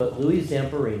But Louis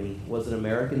Zamperini was an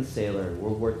American sailor in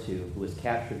World War II who was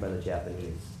captured by the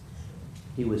Japanese.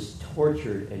 He was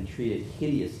tortured and treated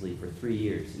hideously for 3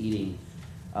 years, eating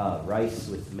rice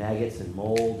with maggots and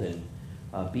mold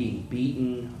and being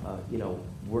beaten,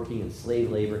 working in slave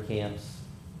labor camps,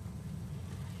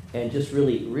 and just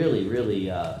really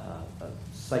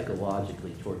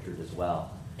psychologically tortured as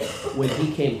well. When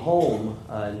he came home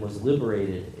and was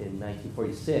liberated in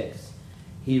 1946,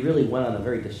 he really went on a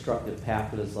very destructive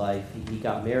path in his life. He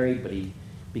got married, but he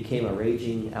became a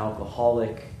raging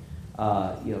alcoholic,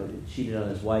 cheated on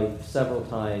his wife several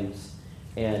times,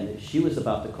 and she was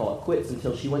about to call it quits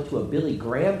until she went to a Billy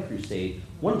Graham crusade,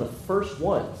 one of the first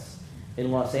ones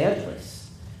in Los Angeles.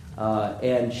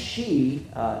 And she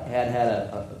God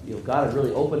had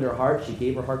really opened her heart. She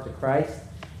gave her heart to Christ,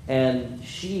 and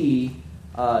she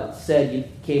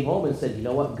came home and said, you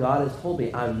know what, God has told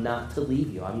me I'm not to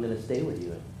leave you. I'm going to stay with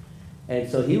you. And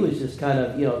so he was just kind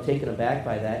of, taken aback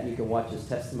by that. You can watch his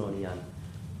testimony on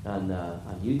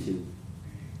YouTube.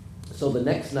 So the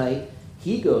next night,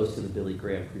 he goes to the Billy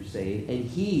Graham crusade, and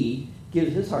he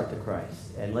gives his heart to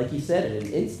Christ. And like he said, in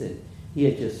an instant, he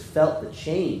had just felt the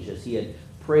change as he had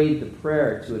prayed the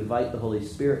prayer to invite the Holy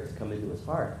Spirit to come into his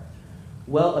heart.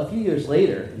 Well, a few years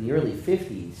later, in the early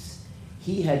 50s,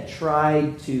 he had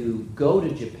tried to go to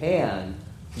Japan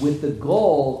with the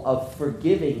goal of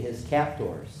forgiving his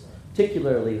captors,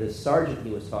 particularly the sergeant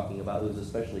he was talking about, who was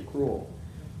especially cruel.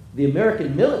 The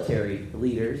American military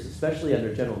leaders, especially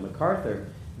under General MacArthur,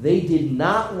 they did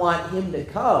not want him to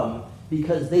come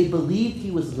because they believed he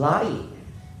was lying.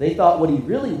 They thought what he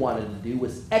really wanted to do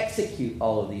was execute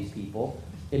all of these people,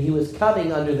 and he was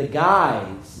coming under the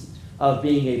guise of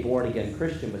being a born-again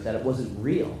Christian, but that it wasn't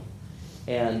real.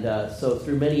 And so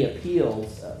through many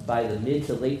appeals, by the mid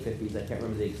to late 50s, I can't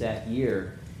remember the exact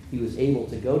year, he was able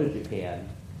to go to Japan.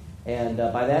 And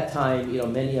by that time,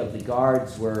 many of the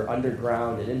guards were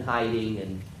underground and in hiding,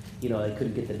 and, they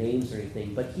couldn't get the names or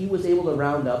anything. But he was able to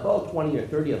round up, 20 or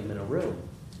 30 of them in a room.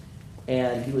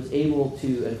 And he was able to,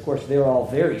 and of course, they were all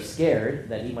very scared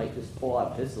that he might just pull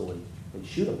out a pistol and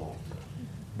shoot them all.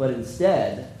 But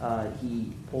instead,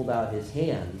 he pulled out his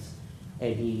hands,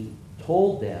 and he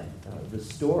told them the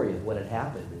story of what had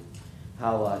happened, and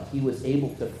how he was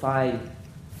able to find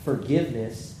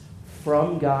forgiveness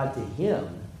from God to him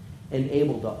and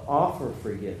able to offer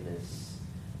forgiveness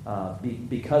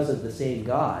because of the same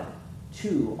God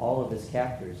to all of his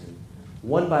captors. And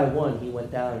one by one, he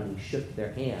went down and he shook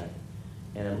their hand.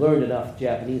 And I learned enough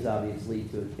Japanese, obviously,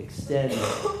 to extend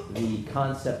the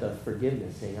concept of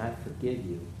forgiveness, saying, I forgive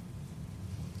you.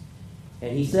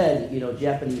 And he said,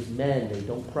 Japanese men, they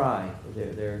don't cry.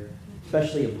 They're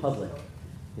especially in public.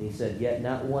 And he said, yet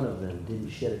not one of them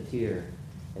didn't shed a tear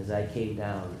as I came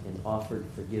down and offered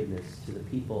forgiveness to the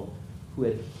people who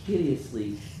had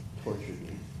hideously tortured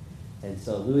me. And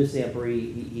so Louis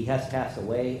Zamperini, he has passed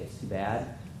away. It's too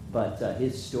bad. But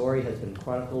his story has been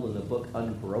chronicled in the book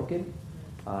Unbroken.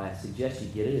 I suggest you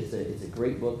get it. It's a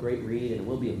great book, great read, and it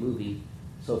will be a movie.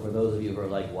 So for those of you who are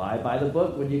like, why buy the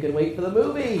book when you can wait for the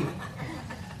movie?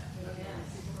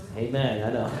 Amen,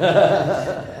 I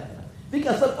know.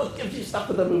 Because the book gives you stuff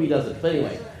that the movie doesn't. But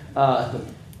anyway,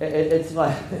 it's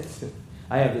like,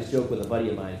 I have this joke with a buddy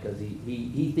of mine because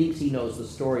he thinks he knows the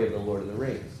story of the Lord of the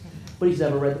Rings, but he's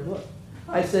never read the book.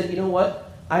 I said, you know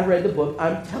what? I read the book.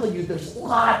 I'm telling you, there's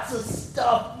lots of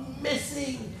stuff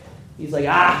missing. He's like,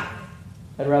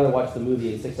 I'd rather watch the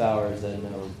movie in 6 hours than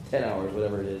 10 hours,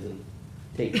 whatever it is, and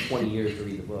take 20 years to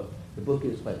read the book. The book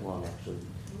is quite long, actually,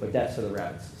 but that's for the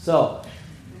rabbits. So,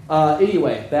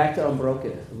 anyway, back to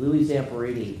Unbroken. Louis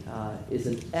Zamperini is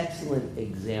an excellent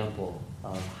example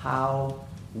of how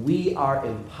we are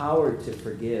empowered to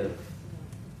forgive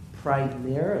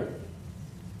primarily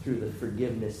through the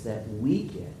forgiveness that we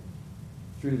get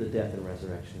through the death and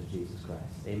resurrection of Jesus Christ.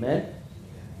 Amen?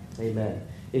 Amen.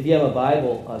 If you have a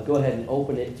Bible, go ahead and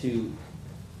open it to,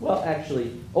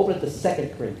 open it to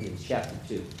 2 Corinthians chapter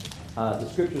 2. The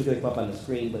scripture is going to come up on the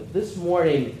screen, but this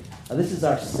morning, this is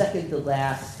our second to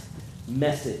last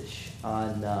message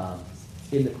on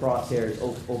in the crosshairs,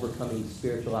 overcoming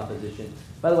spiritual opposition.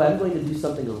 By the way, I'm going to do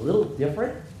something a little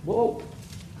different. Whoa,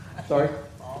 sorry.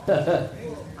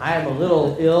 I am a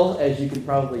little ill, as you can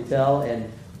probably tell,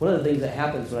 and one of the things that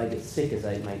happens when I get sick is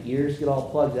my ears get all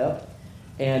plugged up,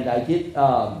 and I get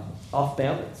off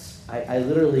balance. I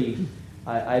literally,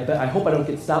 I hope I don't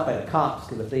get stopped by the cops,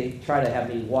 because if they try to have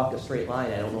me walk a straight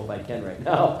line, I don't know if I can right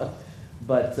now.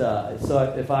 But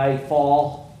so if I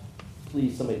fall,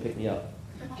 please somebody pick me up.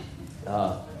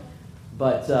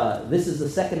 But this is the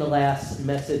second to last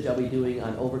message I'll be doing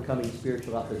on overcoming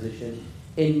spiritual opposition.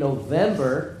 In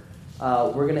November,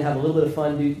 we're going to have a little bit of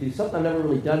fun, do something I've never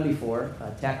really done before,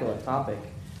 tackle a topic.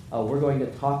 We're going to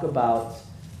talk about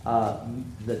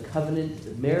the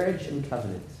covenant, marriage and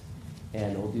covenant.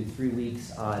 And we'll do 3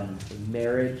 weeks on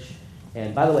marriage.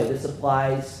 And by the way, this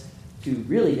applies to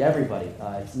really everybody.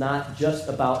 It's not just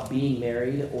about being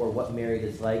married or what married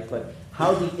is like, but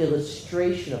how the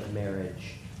illustration of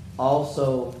marriage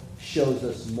also shows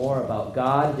us more about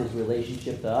God, his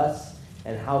relationship to us,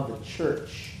 and how the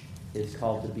church is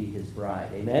called to be his bride.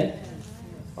 Amen?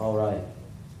 All right.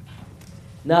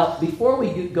 Now, before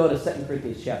we go to 2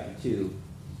 Corinthians chapter 2, do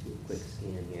a quick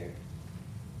scan here.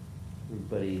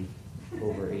 Everybody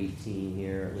over 18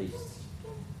 here,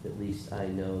 at least I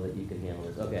know that you can handle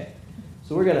this. Okay.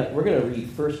 So we're gonna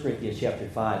read 1 Corinthians chapter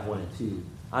 5, 1 and 2.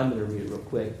 I'm going to read it real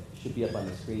quick. It should be up on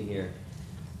the screen here.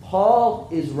 Paul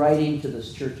is writing to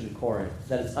this church in Corinth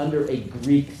that is under a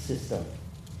Greek system.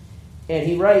 And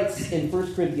he writes in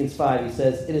 1 Corinthians 5, he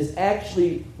says, "It is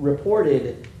actually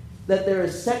reported that there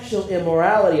is sexual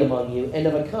immorality among you, and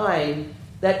of a kind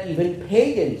that even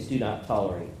pagans do not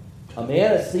tolerate. A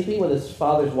man is sleeping with his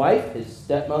father's wife, his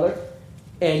stepmother,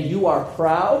 and you are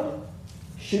proud?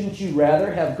 Shouldn't you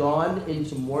rather have gone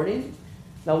into mourning?"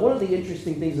 Now, one of the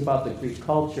interesting things about the Greek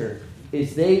culture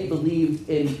is they believed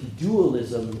in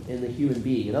dualism in the human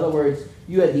being. In other words,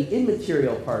 you had the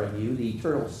immaterial part of you, the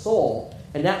eternal soul,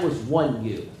 and that was one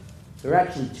you. There are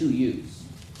actually 2 yous.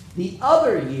 The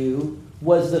other you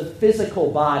was the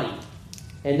physical body,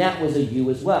 and that was a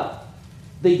you as well.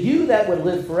 The you that would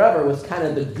live forever was kind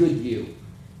of the good you.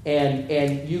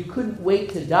 And you couldn't wait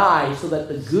to die so that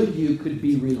the good you could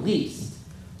be released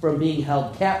from being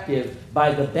held captive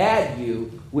by the bad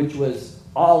you, which was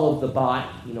all of the body,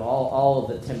 all of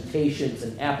the temptations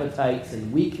and appetites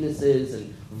and weaknesses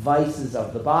and vices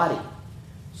of the body.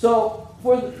 So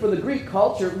for the Greek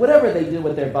culture, whatever they did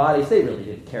with their bodies, they really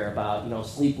didn't care about.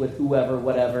 Sleep with whoever,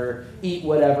 whatever, eat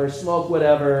whatever, smoke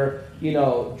whatever,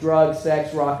 drugs,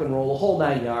 sex, rock and roll, the whole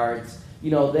 9 yards.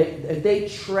 If they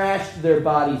trashed their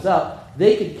bodies up,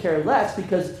 they could care less,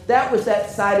 because that was that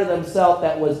side of themselves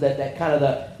that was that kind of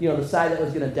the side that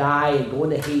was going to die and go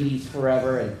into Hades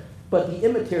forever. But the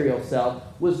immaterial self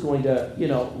was going to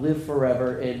live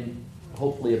forever in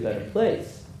hopefully a better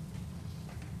place.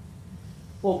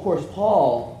 Well, of course,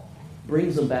 Paul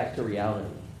brings them back to reality.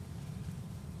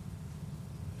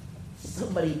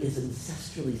 Somebody is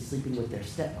ancestrally sleeping with their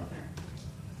stepmother,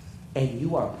 and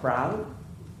you are proud?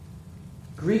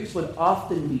 Greeks would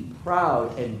often be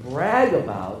proud and brag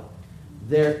about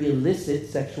their illicit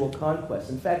sexual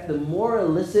conquest. In fact, the more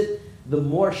illicit, the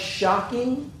more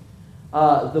shocking,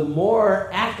 the more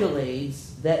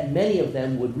accolades that many of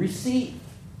them would receive.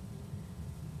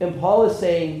 And Paul is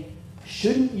saying,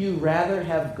 shouldn't you rather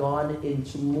have gone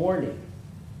into mourning?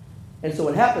 And so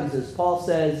what happens is Paul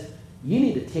says, you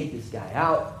need to take this guy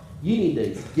out. You need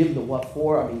to give him the what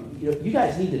for. You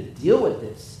guys need to deal with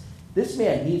this. This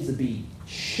man needs to be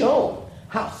shown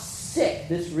how sick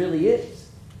this really is.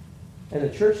 And the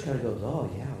church kind of goes, oh,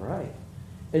 yeah, right.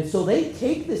 And so they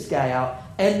take this guy out,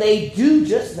 and they do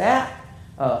just that.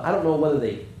 I don't know whether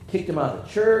they kicked him out of the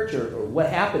church or what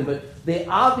happened, but they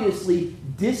obviously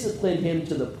disciplined him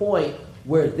to the point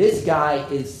where this guy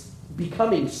is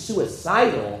becoming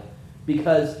suicidal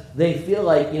because they feel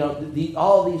like,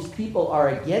 all these people are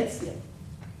against him.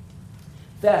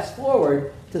 Fast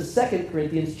forward to 2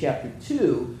 Corinthians chapter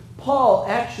 2, Paul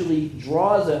actually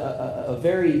draws a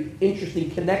very interesting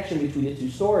connection between the 2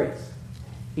 stories.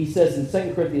 He says in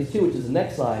 2 Corinthians 2, which is the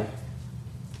next slide,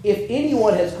 "If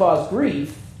anyone has caused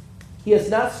grief, he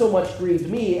has not so much grieved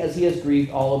me as he has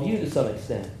grieved all of you to some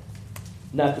extent.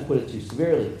 Not to put it too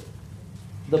severely.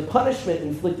 The punishment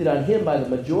inflicted on him by the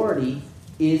majority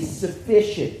is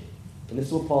sufficient." And this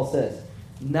is what Paul says.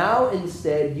 "Now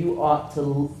instead you ought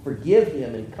to forgive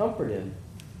him and comfort him,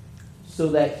 so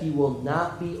that he will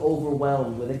not be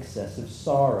overwhelmed with excessive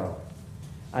sorrow.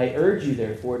 I urge you,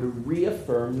 therefore, to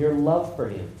reaffirm your love for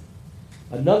him.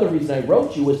 Another reason I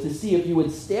wrote you was to see if you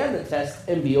would stand the test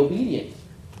and be obedient."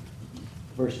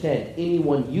 Verse 10,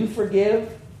 "Anyone you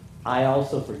forgive, I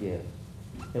also forgive.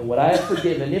 And what I have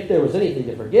forgiven, if there was anything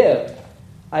to forgive,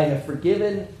 I have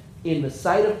forgiven in the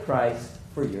sight of Christ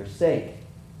for your sake."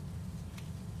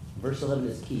 Verse 11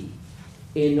 is key.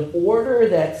 "In order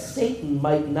that Satan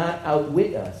might not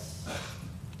outwit us,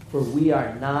 for we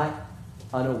are not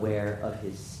unaware of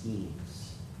his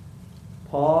schemes."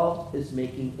 Paul is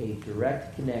making a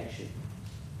direct connection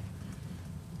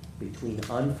between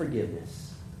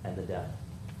unforgiveness and the devil.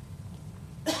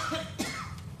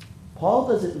 Paul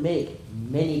doesn't make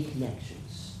many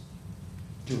connections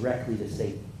directly to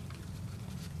Satan.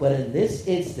 But in this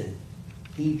instant,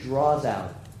 he draws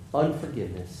out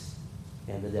unforgiveness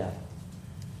and the devil.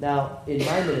 Now, in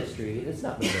my ministry, and it's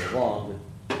not been very long,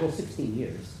 but 16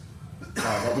 years.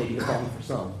 That may be long for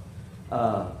some.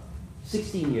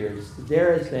 16 years,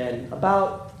 there has been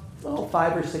about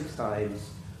 5 or 6 times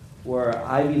where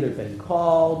I've either been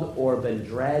called or been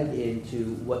dragged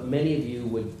into what many of you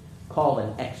would call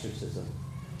an exorcism.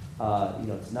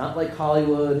 It's not like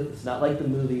Hollywood, it's not like the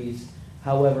movies.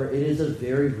 However, it is a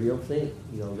very real thing.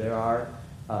 There are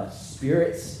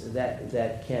spirits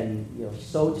that can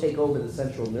so take over the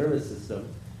central nervous system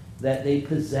that they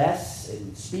possess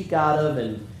and speak out of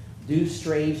and do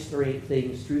strange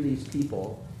things through these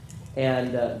people.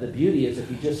 And the beauty is, if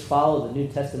you just follow the New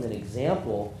Testament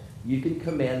example, you can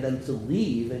command them to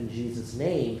leave in Jesus'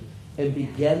 name and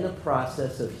begin the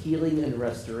process of healing and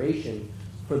restoration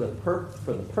for the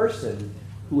person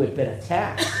who had been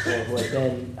attacked or who had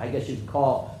been, I guess you could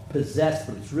call, possessed,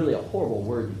 but it's really a horrible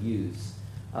word to use,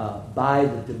 by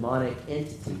the demonic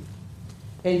entity.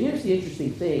 And here's the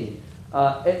interesting thing.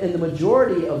 In the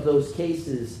majority of those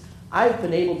cases, I've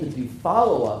been able to do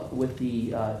follow-up with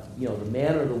the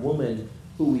man or the woman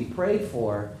who we prayed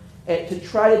for, and to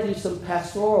try to do some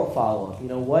pastoral follow-up.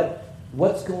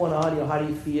 What's going on? How do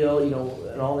you feel?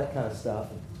 And all that kind of stuff.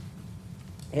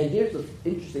 And here's the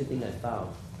interesting thing I found.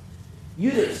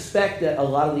 You'd expect that a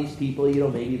lot of these people,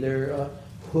 maybe they're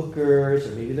hookers,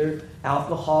 or maybe they're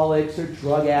alcoholics or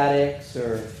drug addicts,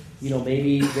 or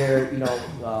maybe they're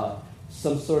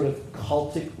some sort of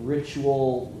cultic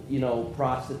ritual,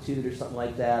 prostitute or something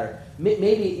like that. Or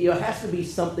maybe, it has to be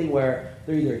something where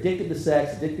they're either addicted to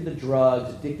sex, addicted to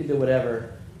drugs, addicted to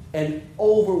whatever. And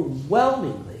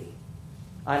overwhelmingly,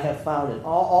 I have found in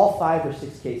all 5 or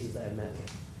 6 cases that I've met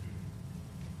with,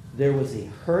 there was a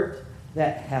hurt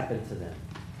that happened to them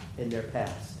in their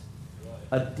past.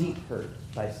 A deep hurt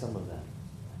by some of them.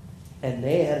 And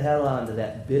they had held on to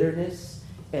that bitterness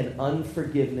and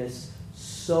unforgiveness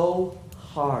so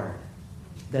hard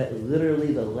that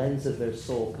literally the lens of their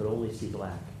soul could only see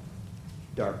black.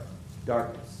 Darkness.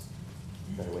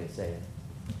 Is a better way to say it.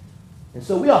 And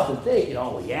so we often think,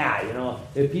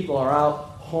 if people are out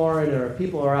whoring or if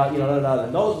people are out,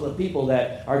 and those are the people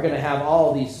that are going to have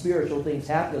all these spiritual things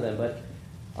happen to them. But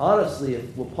honestly,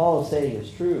 if what Paul is saying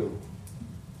is true,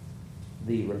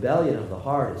 the rebellion of the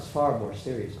heart is far more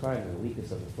serious crime than the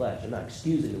weakness of the flesh. I'm not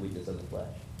excusing the weakness of the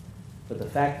flesh. But the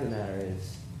fact of the matter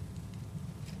is,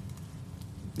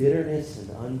 bitterness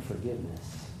and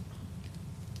unforgiveness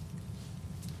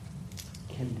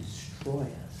can destroy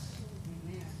us.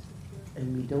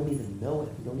 And we don't even know it.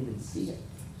 We don't even see it.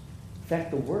 In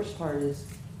fact, the worst part is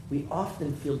we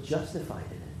often feel justified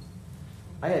in it.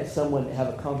 I had someone have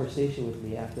a conversation with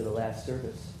me after the last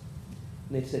service.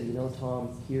 And they said,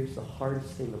 Tom, here's the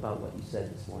hardest thing about what you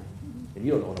said this morning. And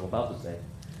you don't know what I'm about to say.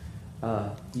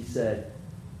 He said,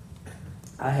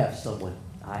 I have someone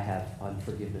I have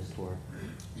unforgiveness toward.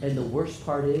 And the worst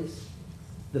part is,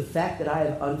 the fact that I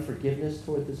have unforgiveness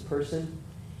toward this person,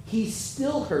 he's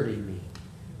still hurting me.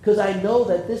 Because I know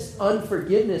that this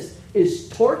unforgiveness is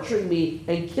torturing me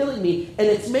and killing me, and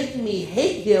it's making me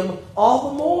hate him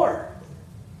all the more.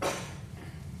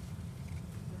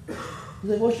 He's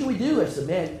like, what should we do? I said,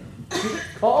 man,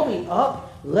 call me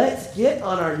up. Let's get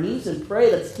on our knees and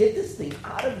pray. Let's get this thing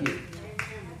out of you.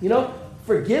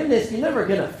 Forgiveness, you're never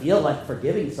going to feel like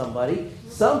forgiving somebody.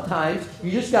 Sometimes you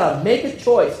just got to make a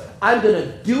choice. I'm going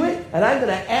to do it, and I'm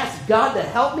going to ask God to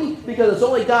help me because it's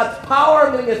only God's power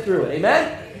I'm going to get through it.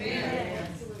 Amen? Amen.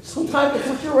 Sometimes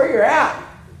it's where you're at.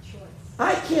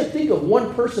 I can't think of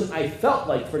one person I felt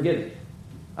like forgiving.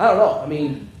 I don't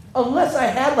know. Unless I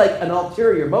had an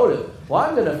ulterior motive. Well,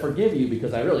 I'm going to forgive you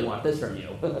because I really want this from you.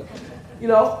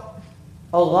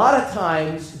 A lot of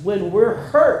times when we're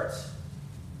hurt,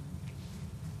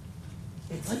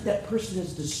 it's like that person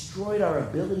has destroyed our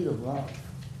ability to love.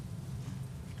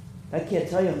 I can't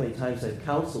tell you how many times I've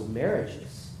counseled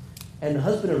marriages, and the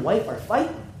husband and wife are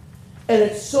fighting. And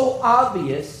it's so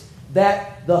obvious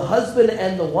that the husband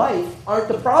and the wife aren't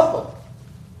the problem.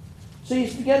 So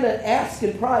you begin to ask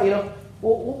and pry, well,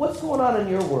 what's going on in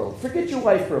your world? Forget your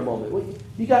wife for a moment.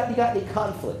 You got any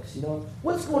conflicts?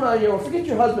 What's going on in your world? Forget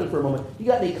your husband for a moment. You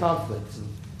got any conflicts? And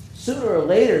sooner or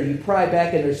later, you pry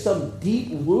back and there's some deep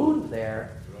wound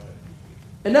there.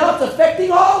 And now it's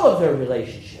affecting all of their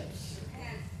relationships.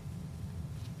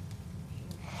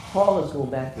 Paul is going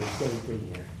back to the same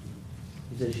thing here.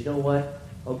 He says, you know what?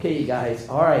 Okay, you guys,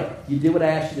 all right, you did what I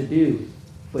asked you to do,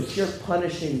 but you're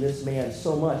punishing this man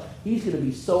so much. He's going to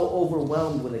be so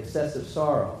overwhelmed with excessive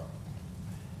sorrow.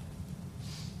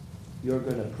 You're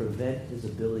going to prevent his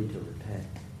ability to repent.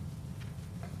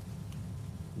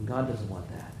 And God doesn't want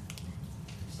that.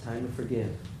 It's time to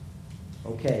forgive.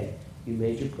 Okay, You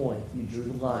made your point. You drew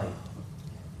the line.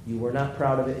 You were not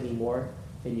proud of it anymore,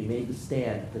 and you made the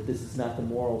stand that this is not the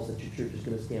morals that your church is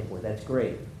going to stand for. That's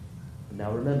great. But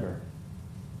now remember,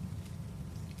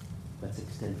 let's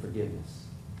extend forgiveness.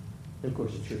 And of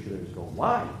course, the church leaders go,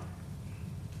 why?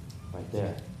 Right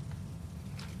there.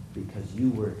 Because you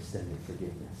were extending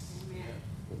forgiveness.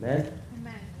 Amen?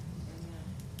 Amen?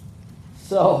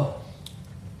 So,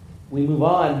 we move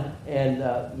on, and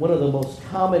one of the most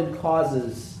common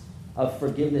causes of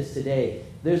forgiveness today,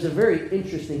 there's a very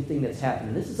interesting thing that's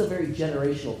happening. This is a very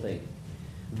generational thing.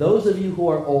 Those of you who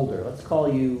are older, let's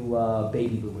call you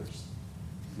baby boomers.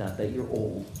 Not that you're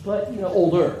old, but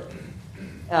older.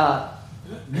 And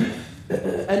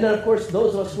then, of course,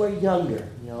 those of us who are younger,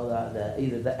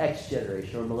 either the X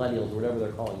generation or millennials or whatever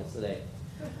they're calling us today.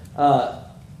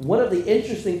 One of the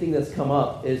interesting things that's come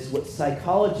up is what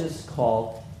psychologists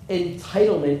call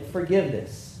entitlement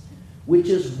forgiveness, which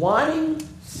is wanting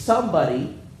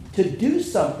somebody to do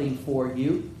something for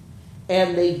you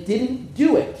and they didn't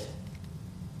do it.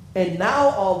 And now,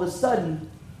 all of a sudden,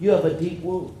 you have a deep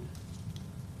wound.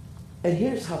 And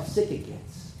here's how sick it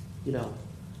gets.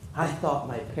 I thought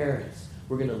my parents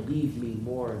were going to leave me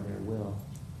more in their will.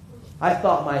 I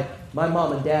thought my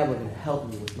mom and dad were going to help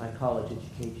me with my college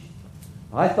education.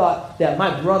 I thought that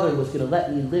my brother was going to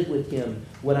let me live with him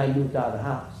when I moved out of the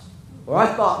house. Or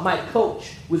I thought my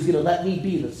coach was going to let me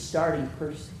be the starting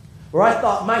person. Or I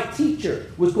thought my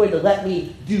teacher was going to let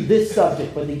me do this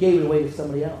subject, but they gave it away to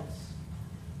somebody else.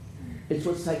 It's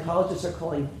what psychologists are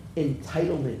calling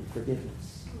entitlement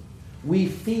forgiveness. We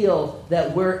feel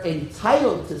that we're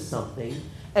entitled to something,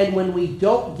 and when we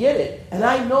don't get it, and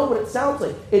I know what it sounds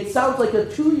like. It sounds like a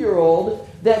 2-year-old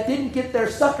that didn't get their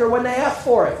sucker when they asked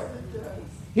for it.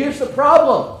 Here's the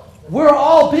problem. We're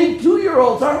all big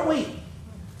 2-year-olds, aren't we?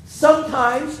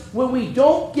 Sometimes when we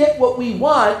don't get what we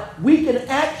want, we can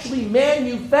actually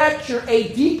manufacture a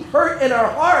deep hurt in our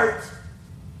heart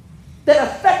that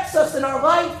affects us in our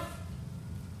life.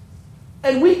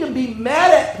 And we can be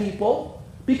mad at people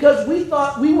because we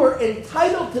thought we were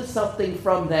entitled to something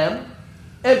from them,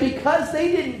 and because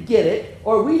they didn't get it,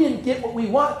 or we didn't get what we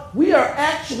want, we are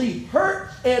actually hurt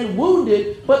and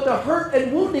wounded, but the hurt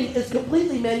and wounding is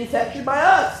completely manufactured by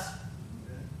us.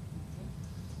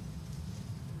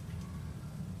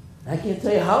 I can't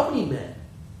tell you how many men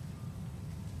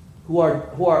who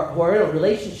are in a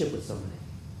relationship with somebody.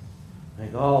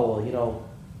 Like,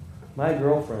 my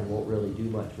girlfriend won't really do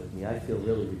much with me. I feel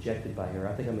really rejected by her.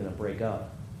 I think I'm going to break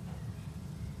up.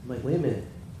 I'm like, wait a minute.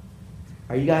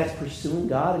 Are you guys pursuing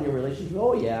God in your relationship?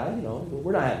 Oh, yeah,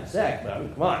 we're not having sex, but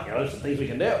come on, there's some things we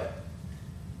can do.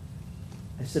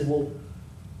 I said, well,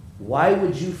 why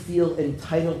would you feel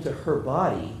entitled to her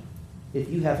body if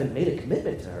you haven't made a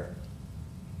commitment to her?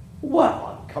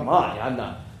 Well, come on, I'm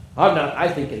not, I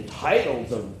think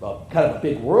entitled's a kind of a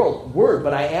big word,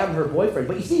 but I am her boyfriend.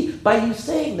 But you see, by you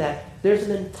saying that, there's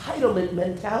an entitlement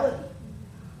mentality.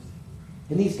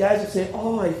 And these guys will say,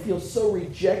 I feel so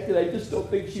rejected. I just don't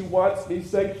think she wants me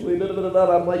sexually.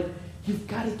 I'm like, you've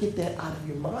got to get that out of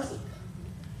your mind.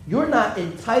 You're not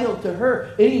entitled to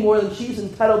her any more than she's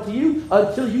entitled to you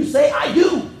until you say, I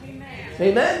do.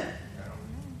 Amen?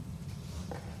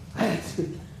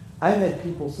 I've had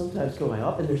people sometimes go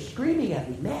up and they're screaming at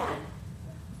me, mad.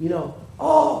 You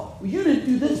didn't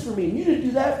do this for me, and you didn't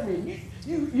do that for me,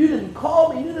 and you didn't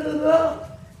call me,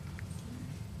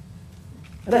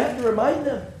 And I have to remind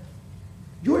them,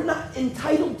 you're not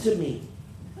entitled to me.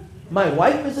 My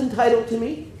wife is entitled to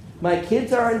me. My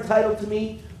kids are entitled to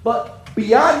me. But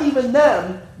beyond even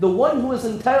them, the one who is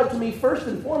entitled to me first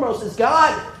and foremost is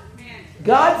God.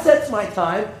 God sets my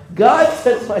time. God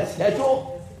sets my schedule.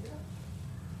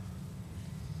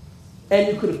 And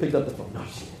you could have picked up the phone. No.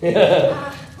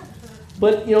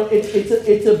 But,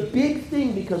 it's a big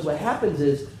thing, because what happens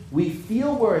is we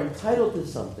feel we're entitled to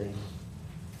something,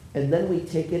 and then we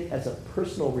take it as a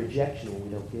personal rejection when we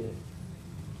don't get it.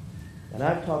 And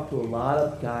I've talked to a lot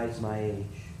of guys my age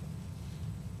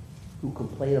who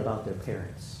complain about their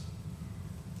parents.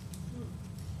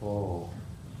 Oh,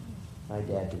 my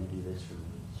dad didn't do this for me.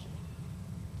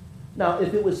 Now,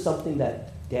 if it was something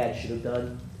that Dad should have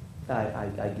done,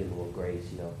 I give a little grace,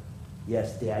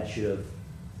 Yes, Dad should have,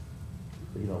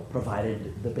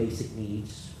 provided the basic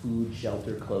needs: food,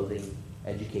 shelter, clothing,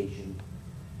 education,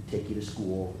 take you to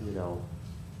school,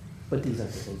 But these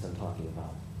aren't the things I'm talking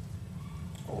about.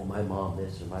 Oh, my mom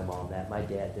this or my mom that, my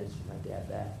dad this or my dad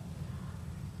that.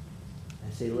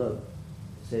 I say, look,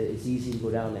 it's easy to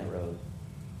go down that road.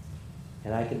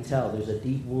 And I can tell there's a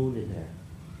deep wound in there.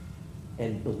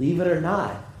 And believe it or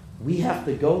not, we have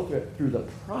to go through the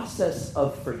process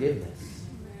of forgiveness.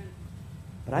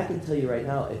 But I can tell you right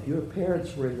now, if your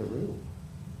parents were in the room,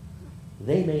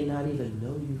 they may not even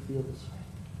know you feel this way.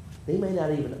 They may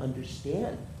not even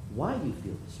understand why you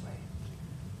feel this way.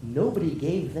 Nobody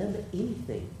gave them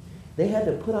anything. They had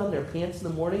to put on their pants in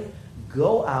the morning,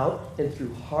 go out, and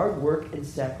through hard work and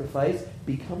sacrifice,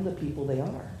 become the people they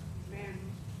are. Amen.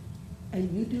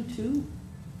 And you do too.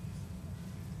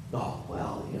 Oh,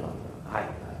 well, I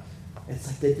don't know. It's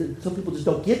like some people just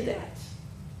don't get that.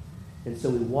 And so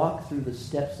we walk through the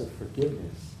steps of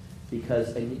forgiveness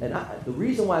because, the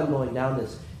reason why I'm going down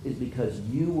this is because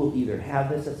you will either have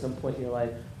this at some point in your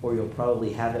life or you'll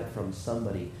probably have it from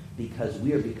somebody, because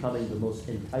we are becoming the most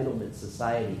entitlement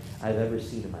society I've ever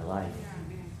seen in my life.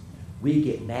 We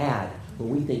get mad when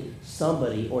we think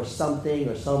somebody or something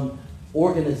or some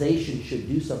organization should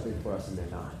do something for us and they're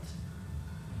not.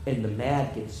 And the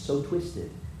mad gets so twisted,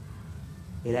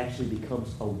 it actually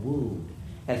becomes a wound,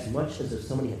 as much as if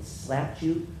somebody had slapped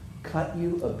you, cut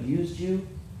you, abused you,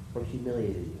 or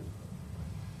humiliated you.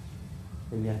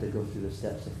 And you have to go through the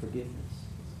steps of forgiveness.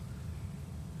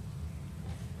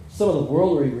 Some of the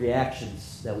worldly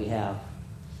reactions that we have.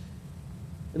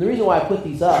 And the reason why I put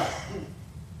these up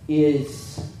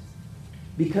is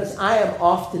because I am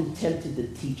often tempted to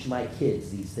teach my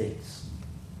kids these things.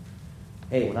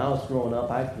 Hey, when I was growing up,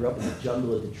 I grew up in the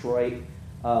jungle of Detroit.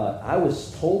 I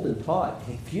was told and taught,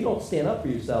 if you don't stand up for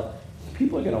yourself,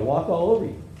 people are going to walk all over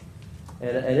you.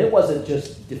 And it wasn't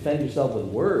just defend yourself with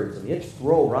words. I mean, it's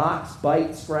throw rocks,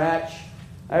 bite, scratch.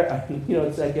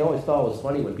 It's like I always thought it was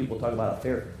funny when people talk about a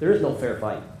fair. There is no fair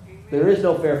fight. There is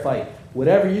no fair fight.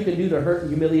 Whatever you can do to hurt and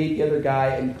humiliate the other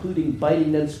guy, including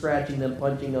biting them, scratching them,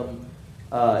 punching them,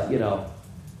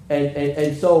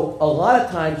 And so a lot of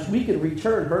times we can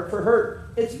return hurt for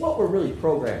hurt. It's what we're really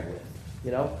programmed with,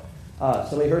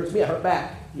 Somebody hurts me, I hurt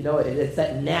back. It's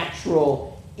that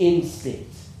natural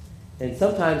instinct. And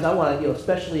sometimes I want to,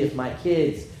 especially if my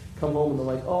kids come home and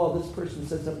they're like, oh, this person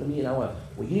said something to me, and I want,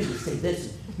 well, you need to say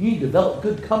this. You need to develop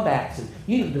good comebacks, and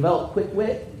you need to develop quick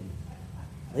wit.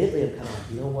 Lately, I'm kind of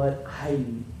like, you know what? I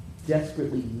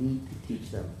desperately need to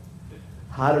teach them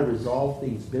how to resolve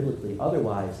things biblically.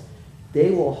 Otherwise,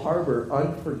 they will harbor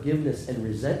unforgiveness and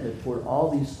resentment toward all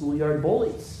these schoolyard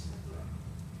bullies.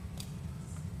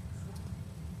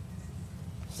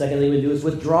 Second thing we do is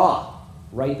withdraw.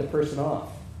 Write the person off.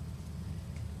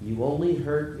 You only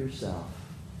hurt yourself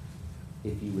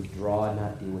if you withdraw and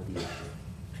not deal with the issue.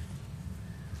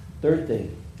 Third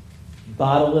thing,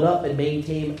 bottle it up and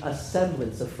maintain a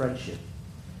semblance of friendship.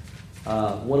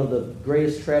 One of the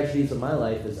greatest tragedies of my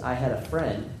life is I had a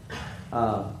friend,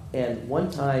 and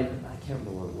one time, I can't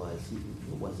remember what it was.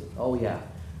 What was it? Oh, yeah.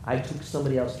 I took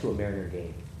somebody else to a Mariner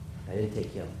game. I didn't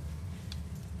take him.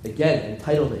 Again,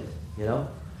 entitlement,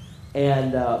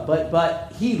 And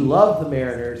but he loved the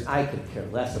Mariners. I could care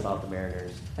less about the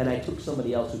Mariners. And I took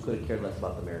somebody else who could have cared less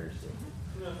about the Mariners too.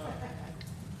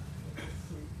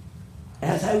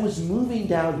 As I was moving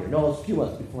down here, it was a few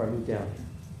months before I moved down here,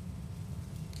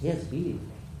 he has a meeting with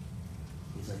me.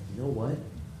 He's like, you know what?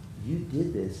 You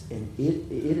did this, and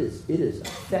it has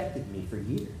affected me for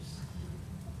years.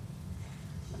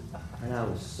 And I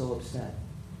was so upset.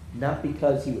 Not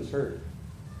because he was hurt,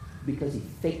 because he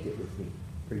faked it with me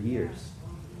for years.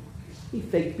 He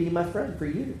faked being my friend for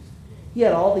years. He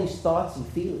had all these thoughts and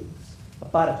feelings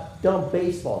about a dumb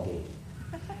baseball game.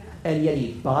 And yet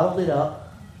he bottled it up.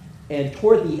 And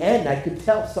toward the end, I could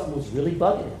tell something was really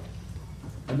bugging him.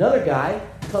 Another guy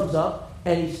comes up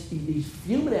and he's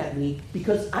fuming at me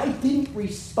because I didn't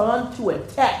respond to a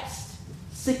text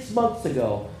 6 months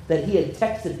ago that he had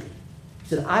texted me. He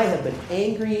said, I have been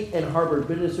angry and harbored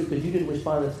bitterness because you didn't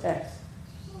respond to this text.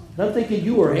 And I'm thinking,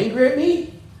 you were angry at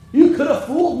me? You could have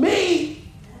fooled me.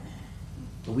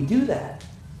 But we do that.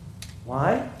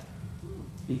 Why?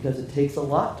 Because it takes a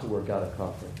lot to work out a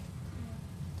conflict.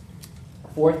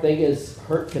 Fourth thing is,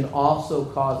 hurt can also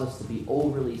cause us to be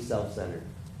overly self-centered.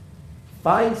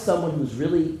 Find someone who's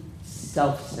really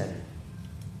self-centered.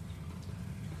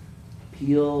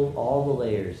 Peel all the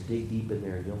layers, dig deep in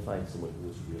there, and you'll find someone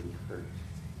who's really hurt,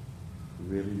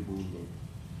 really wounded.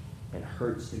 And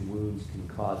hurts and wounds can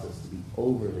cause us to be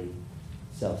overly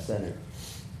self-centered.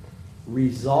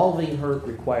 Resolving hurt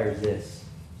requires this.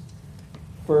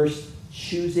 First,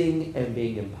 choosing and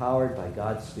being empowered by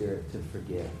God's Spirit to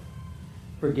forgive.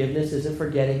 Forgiveness isn't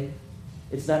forgetting.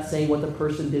 It's not saying what the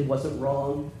person did wasn't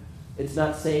wrong. It's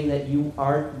not saying that you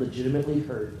aren't legitimately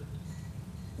hurt.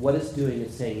 What it's doing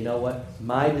is saying, you know what?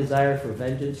 My desire for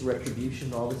vengeance,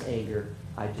 retribution, all this anger,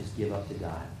 I just give up to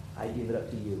God. I give it up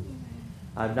to you.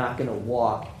 I'm not going to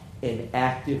walk in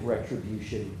active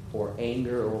retribution or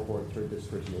anger or toward this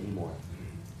person anymore.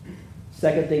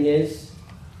 Second thing is,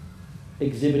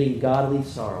 exhibiting godly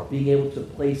sorrow, being able to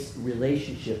place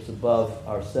relationships above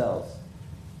ourselves.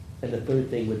 And the third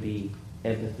thing would be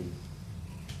empathy.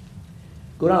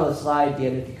 Go down the slide,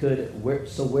 Dan, if you could.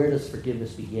 Where does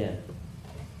forgiveness begin?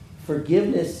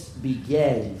 Forgiveness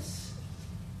begins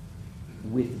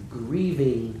with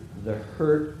grieving the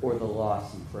hurt or the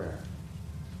loss in prayer.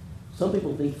 Some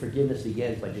people think forgiveness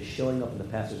begins by just showing up in the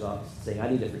pastor's office and saying, I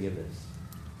need to forgive this.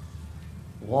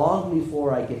 Long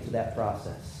before I get to that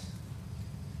process,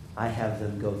 I have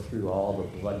them go through all the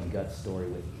blood and guts story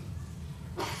with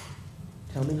me.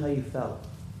 Tell me how you felt.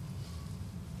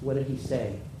 What did he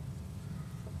say?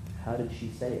 How did she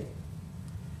say it?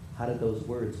 How did those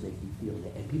words make you feel?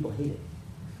 And people hate it.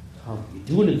 Tom, you're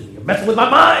doing this. You're messing with my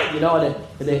mind.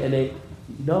 And they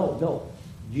no.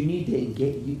 You need to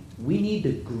engage. We need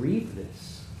to grieve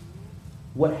this.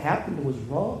 What happened was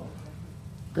wrong.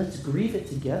 Let's grieve it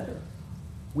together.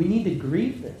 We need to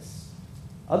grieve this.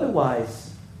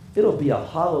 Otherwise, it'll be a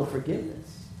hollow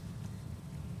forgiveness.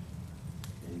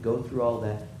 And go through all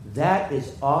that. That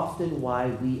is often why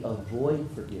we avoid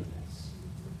forgiveness.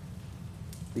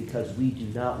 Because we do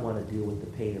not want to deal with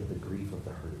the pain of the grief of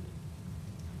the hurt.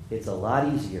 It's a lot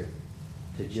easier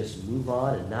to just move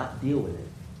on and not deal with it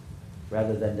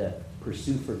rather than to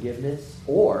pursue forgiveness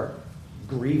or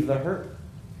grieve the hurt.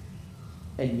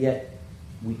 And yet,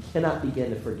 we cannot begin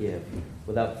to forgive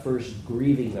without first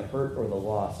grieving the hurt or the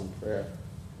loss in prayer.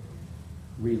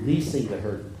 Releasing the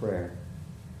hurt in prayer.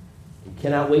 We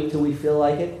cannot wait till we feel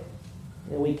like it,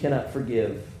 and we cannot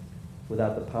forgive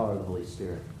without the power of the Holy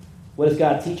Spirit. What does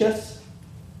God teach us?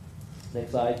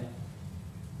 Next slide.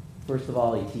 First of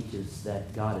all, he teaches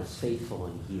that God is faithful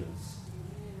and heals.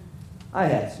 I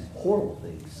had some horrible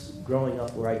things growing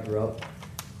up where I grew up.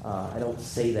 I don't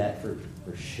say that for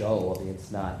show. I mean,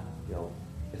 it's not,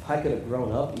 if I could have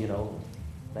grown up,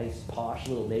 nice posh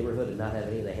little neighborhood and not have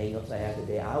any of the hang-ups I have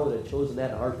today, I would have chosen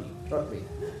that in a heartbeat. Trust me.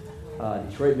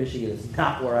 Detroit, Michigan is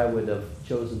not where I would have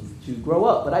chosen to grow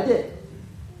up, but I did.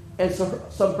 And so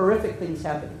some horrific things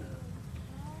happened.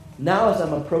 Now as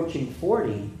I'm approaching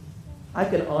 40, I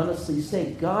can honestly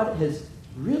say God has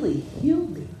really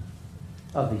healed me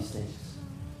of these things.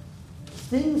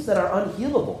 Things that are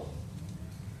unhealable.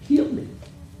 Healed me.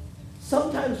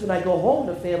 Sometimes when I go home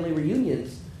to family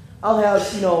reunions, I'll have,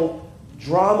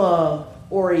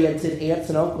 drama-oriented aunts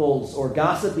and uncles or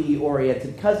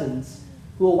gossipy-oriented cousins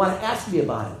who will want to ask me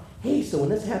about it. Hey, so when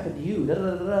this happened to you,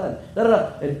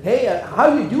 and hey,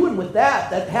 how you doing with that?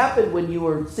 That happened when you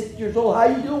were 6 years old. How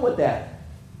you doing with that?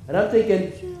 And I'm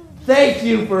thinking, thank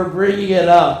you for bringing it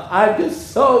up. I'm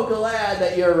just so glad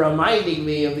that you're reminding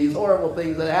me of these horrible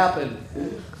things that happened.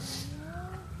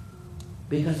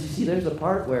 Because you see, there's a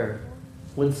part where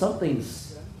when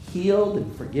something's healed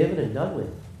and forgiven and done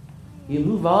with, you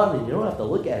move on and you don't have to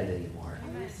look at it anymore.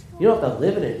 You don't have to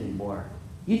live in it anymore.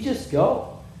 You just go.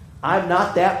 I'm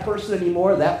not that person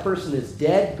anymore. That person is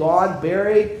dead, gone,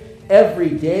 buried. Every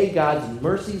day God's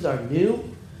mercies are new.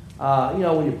 When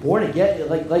you're born again,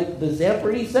 like the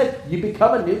Zamperini said, you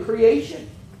become a new creation.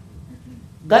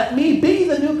 Let me be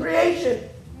the new creation.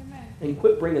 Amen. And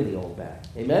quit bringing the old back.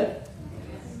 Amen?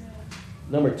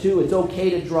 Number 2, it's okay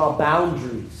to draw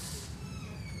boundaries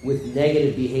with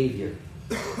negative behavior.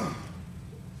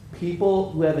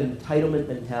 People who have entitlement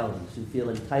mentalities, who feel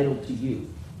entitled to you,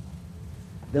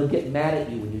 they'll get mad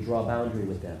at you when you draw a boundary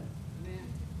with them.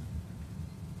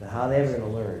 But how are they ever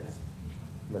going to learn?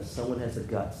 Unless someone has the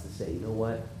guts to say, you know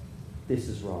what? This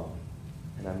is wrong,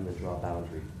 and I'm going to draw a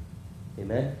boundary.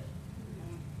 Amen?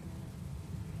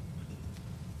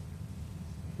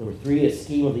 Number 3, a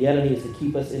scheme of the enemy is to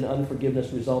keep us in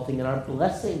unforgiveness, resulting in our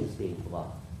blessings being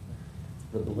blocked.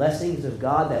 The blessings of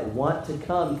God that want to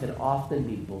come can often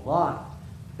be blocked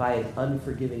by an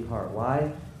unforgiving heart.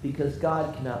 Why? Because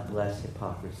God cannot bless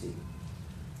hypocrisy.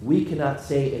 We cannot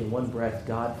say in one breath,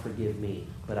 God forgive me,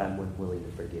 but I'm unwilling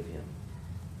to forgive him.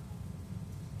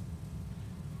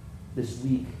 This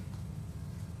week,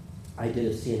 I did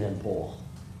a CNN poll.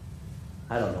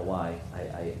 I don't know why.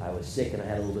 I was sick and I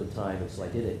had a little bit of time, and so I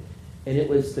did it. And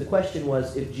the question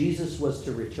was, if Jesus was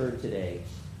to return today,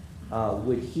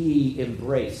 would he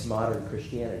embrace modern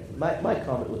Christianity? My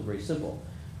comment was very simple.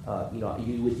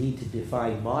 You would need to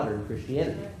define modern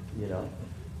Christianity,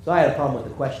 So I had a problem with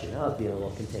the question. I was being a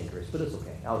little cantankerous, but it's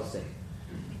okay. I was sick.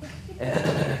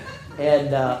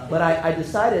 But I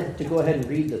decided to go ahead and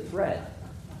read the thread.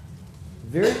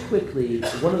 Very quickly,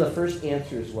 one of the first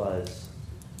answers was,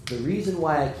 the reason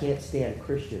why I can't stand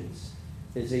Christians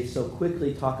is they so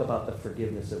quickly talk about the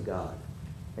forgiveness of God,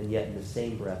 and yet in the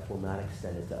same breath will not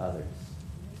extend it to others.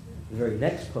 The very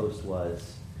next post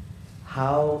was,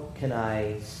 how can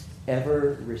I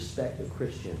ever respect a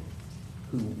Christian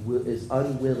who is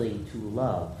unwilling to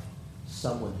love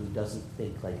someone who doesn't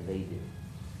think like they do.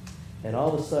 And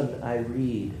all of a sudden I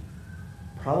read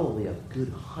probably a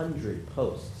good 100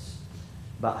 posts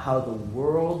about how the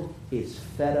world is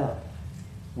fed up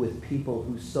with people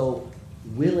who so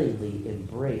willingly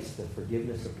embrace the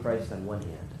forgiveness of Christ on one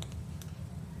hand,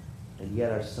 and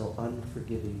yet are so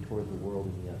unforgiving toward the world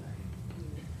on the other.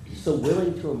 So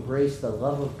willing to embrace the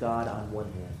love of God on one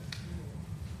hand,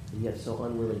 and yet so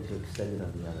unwilling to extend it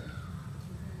on the other.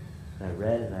 And I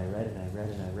read and I read and I read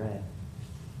and I read.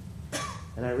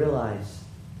 And I realized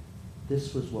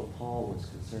this was what Paul was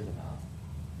concerned about.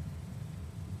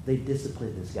 They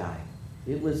disciplined this guy.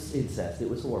 It was incest. It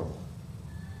was horrible.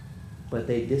 But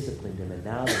they disciplined him, and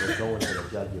now they were going for the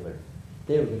jugular.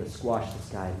 They were going to squash this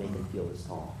guy and make him feel this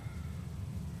tall.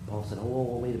 Paul said,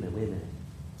 oh, wait a minute.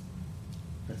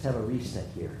 Let's have a reset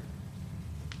here.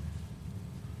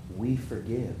 We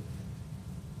forgive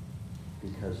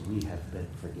because we have been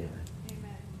forgiven.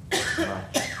 Amen.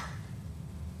 Much.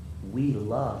 We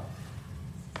love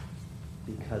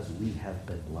because we have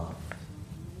been loved.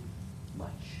 Much.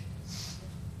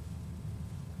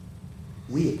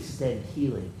 We extend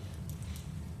healing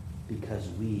because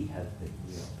we have been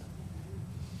healed.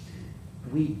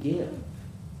 We give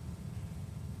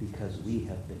because we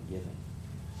have been given.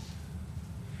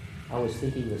 I was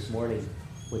thinking this morning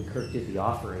when Kirk did the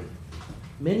offering,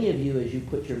 many of you, as you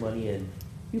put your money in,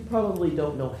 you probably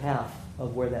don't know half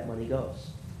of where that money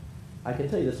goes. I can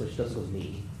tell you this much, doesn't go to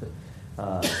me.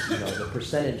 The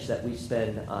percentage that we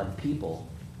spend on people,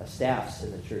 staffs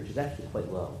in the church, is actually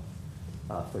quite low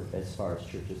as far as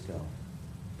churches go.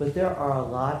 But there are a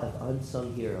lot of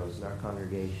unsung heroes in our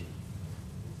congregation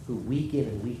who week in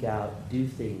and week out do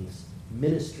things,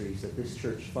 ministries that this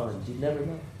church funds. You'd never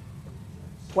know.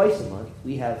 Twice a month,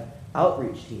 we have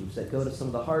outreach teams that go to some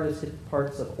of the hardest hit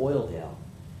parts of Oildale,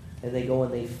 and they go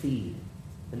and they feed,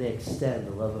 and they extend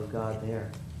the love of God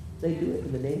there. They do it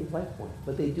in the name of LifePoint,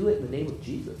 but they do it in the name of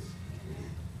Jesus.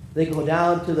 They go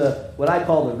down to what I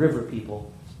call the river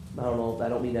people. I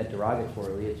don't mean that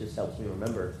derogatorily, it just helps me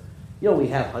remember. We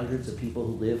have hundreds of people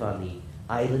who live on the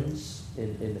islands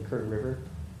in the Kern River.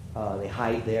 They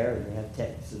hide there, and they have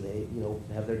tents, and they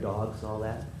have their dogs and all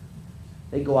that.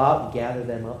 They go out and gather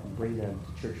them up and bring them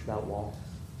to Church Without Walls.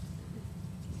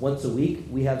 Once a week,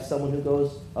 we have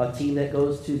a team that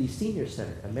goes to the Senior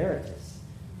Center, Emeritus,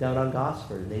 down on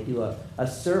Gosford, and they do a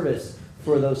service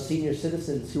for those senior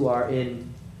citizens who are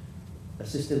in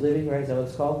assisted living, right? Is that what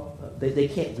it's called? They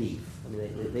can't leave. I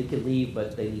mean, they can leave,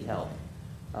 but they need help.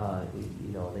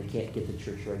 They can't get to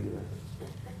church regularly.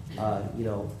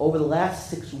 Over the last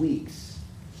 6 weeks,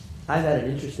 I've had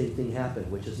an interesting thing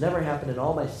happen, which has never happened in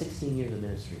all my 16 years of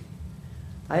ministry.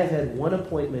 I have had one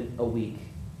appointment a week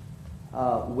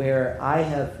where I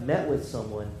have met with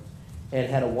someone and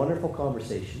had a wonderful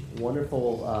conversation, built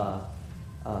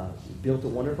a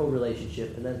wonderful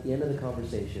relationship, and then at the end of the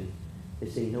conversation, they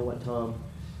say, you know what, Tom,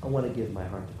 I want to give my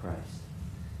heart to Christ.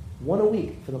 One a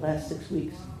week for the last 6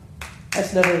 weeks.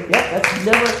 That's never happened,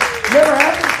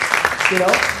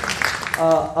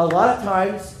 a lot of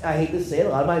times, I hate to say it, a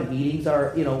lot of my meetings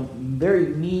are, very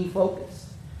me-focused.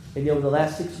 And, the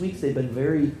last 6 weeks, they've been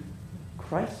very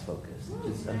Christ-focused,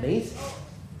 which is amazing.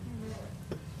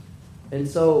 And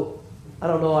so, I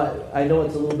don't know, I know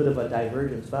it's a little bit of a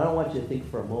divergence, but I don't want you to think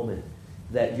for a moment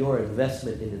that your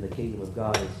investment into the kingdom of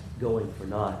God is going for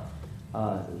naught.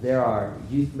 There are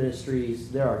youth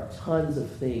ministries, there are tons of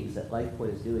things that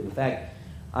LifePoint is doing. In fact,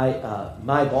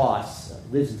 my boss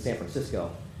lives in San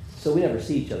Francisco, so we never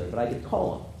see each other, but I can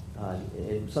call him.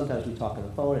 And sometimes we talk on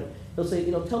the phone, and he'll say,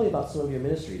 tell me about some of your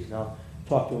ministries. And I'll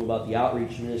talk to him about the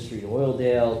outreach ministry to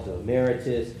Oildale, to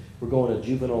Emeritus. We're going to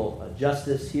juvenile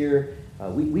justice here.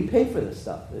 We pay for this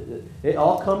stuff. It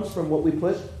all comes from what we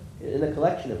put in the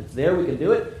collection. If it's there, we can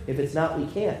do it. If it's not, we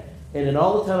can't. And in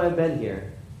all the time I've been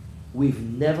here, we've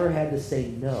never had to say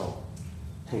no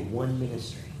to one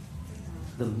ministry.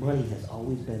 The money has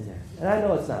always been there. And I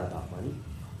know it's not about money,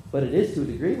 but it is to a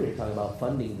degree when you're talking about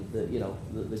funding the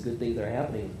good things that are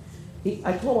happening.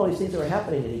 I told him all these things that were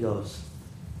happening, and he goes,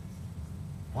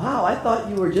 wow, I thought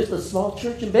you were just a small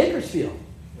church in Bakersfield.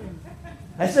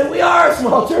 I said, we are a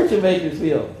small church in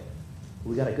Bakersfield.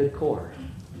 We got a good core.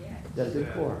 We got a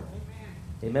good core.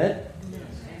 Amen?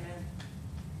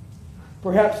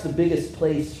 Perhaps the biggest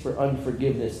place for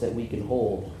unforgiveness that we can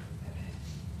hold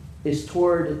is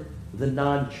toward the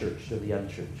non-churched or the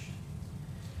unchurched.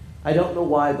 I don't know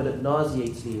why, but it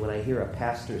nauseates me when I hear a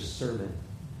pastor's sermon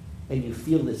and you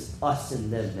feel this us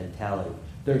and them mentality.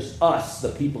 There's us, the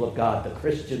people of God, the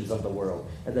Christians of the world,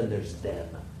 and then there's them,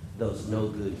 those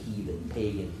no-good heathen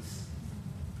pagans.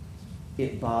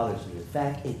 it bothers me. In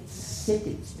fact, it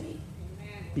sickens me.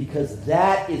 Because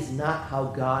that is not how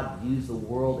God views the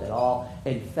world at all.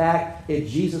 In fact, if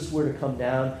Jesus were to come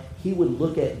down, he would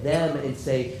look at them and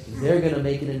say, they're going to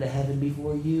make it into heaven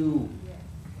before you.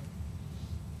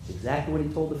 It's exactly what he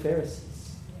told the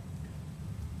Pharisees.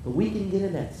 But we can get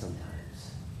in that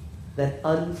sometimes. That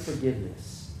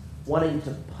unforgiveness, wanting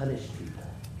to punish people.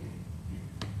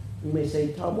 You may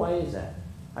say, Tom, why is that?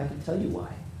 I can tell you why.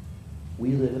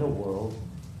 We live in a world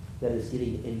that is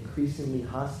getting increasingly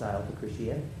hostile to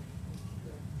Christianity.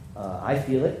 I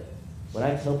feel it. When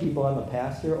I tell people I'm a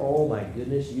pastor, oh my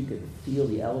goodness, you can feel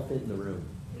the elephant in the room.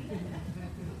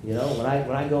 You know, when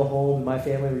I go home, my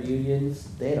family reunions,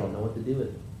 they don't know what to do with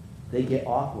it. They get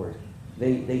awkward.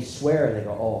 They swear and they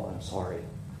go, oh, I'm sorry.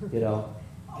 You know,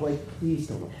 like, please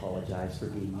don't apologize for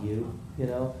being you. You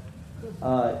know,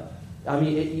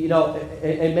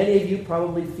 and many of you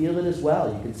probably feel it as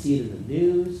well. You can see it in the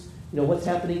news. You know, what's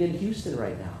happening in Houston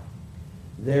right now?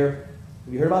 Have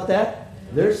you heard about that?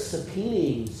 They're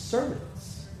subpoenaing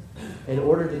sermons in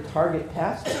order to target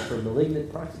pastors for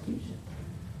malignant prosecution.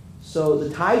 So the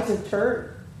tides have turned.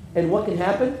 And what can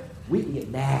happen? We can get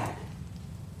mad.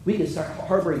 We can start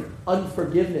harboring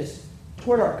unforgiveness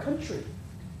toward our country.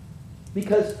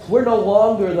 Because we're no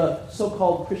longer the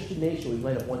so-called Christian nation we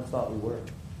might have once thought we were.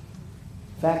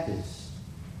 Fact is,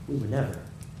 we were never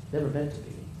meant to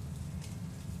be.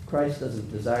 Christ doesn't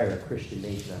desire a Christian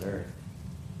nation on earth,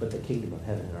 but the kingdom of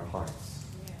heaven in our hearts.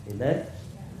 Yeah. Amen?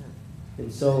 Yeah.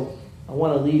 And so I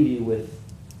want to leave you with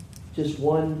just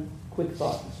one quick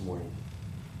thought this morning.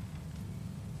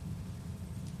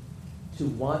 To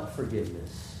want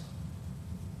forgiveness,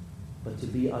 but to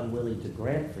be unwilling to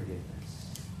grant forgiveness,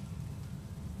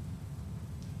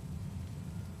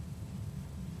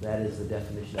 that is the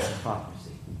definition of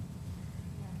hypocrisy.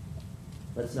 Yeah.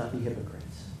 Let's not be hypocrites.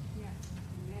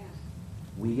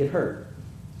 We get hurt,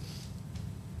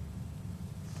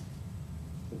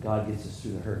 but God gets us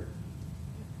through the hurt.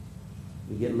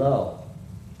 We get low,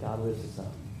 God lifts us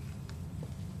up.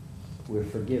 We're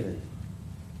forgiven,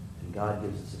 and God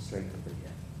gives us the strength to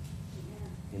forgive.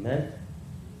 Amen?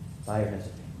 Bow your heads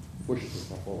with me. Worship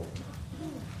yourself forward.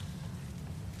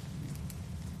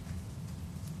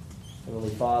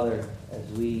 Heavenly Father, as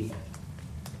we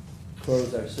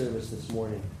close our service this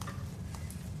morning,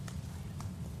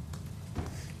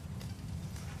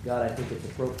 God, I think it's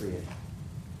appropriate